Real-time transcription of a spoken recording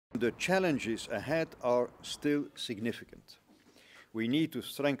the challenges ahead are still significant. We need to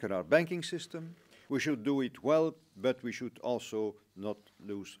strengthen our banking system. We should do it well, but we should also not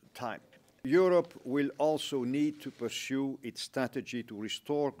lose time. Europe will also need to pursue its strategy to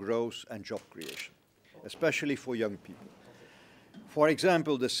restore growth and job creation, especially for young people. For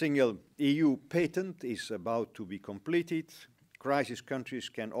example, the single EU patent is about to be completed. Crisis countries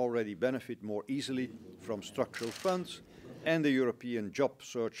can already benefit more easily from structural funds, and the European job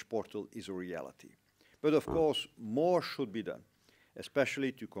search portal is a reality. But of course, more should be done,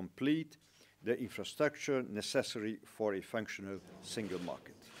 especially to complete the infrastructure necessary for a functional single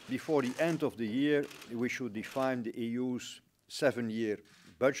market. Before the end of the year, we should define the EU's 7-year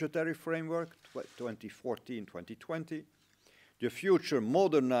budgetary framework, 2014-2020. The future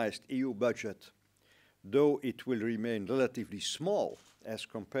modernized EU budget, though it will remain relatively small as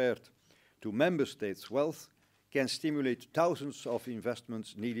compared to member states' wealth, can stimulate thousands of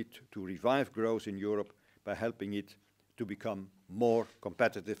investments needed to revive growth in Europe by helping it to become more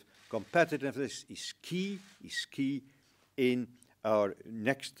competitive. Competitiveness is key in our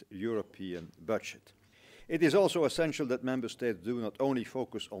next European budget. It is also essential that member states do not only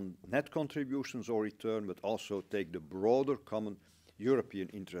focus on net contributions or return, but also take the broader common European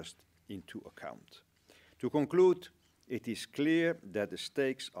interest into account. To conclude, it is clear that the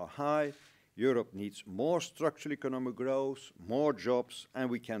stakes are high. Europe needs more structural economic growth, more jobs, and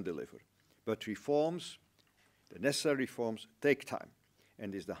we can deliver. But reforms, the necessary reforms, take time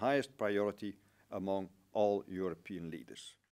and is the highest priority among all European leaders.